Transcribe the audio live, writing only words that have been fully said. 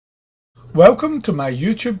Welcome to my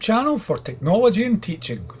YouTube channel for technology and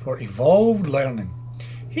teaching for evolved learning.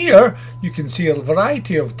 Here you can see a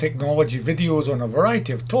variety of technology videos on a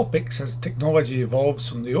variety of topics as technology evolves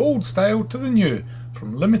from the old style to the new,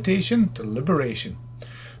 from limitation to liberation.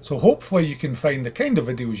 So hopefully you can find the kind of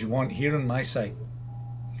videos you want here on my site.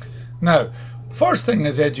 Now, first thing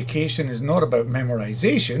is education is not about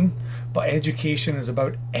memorization, but education is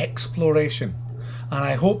about exploration. And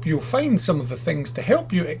I hope you'll find some of the things to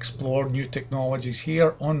help you explore new technologies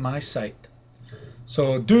here on my site.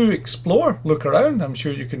 So do explore, look around. I'm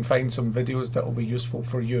sure you can find some videos that will be useful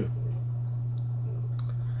for you.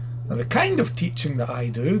 Now, the kind of teaching that I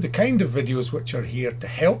do, the kind of videos which are here to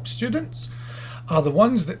help students, are the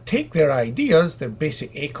ones that take their ideas, their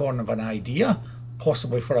basic acorn of an idea,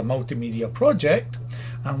 possibly for a multimedia project,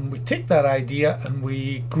 and we take that idea and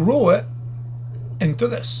we grow it into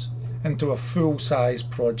a full-size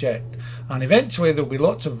project, and eventually there'll be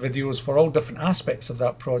lots of videos for all different aspects of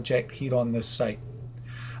that project here on this site.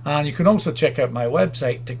 And you can also check out my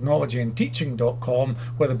website technologyandteaching.com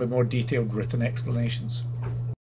where there'll be more detailed written explanations.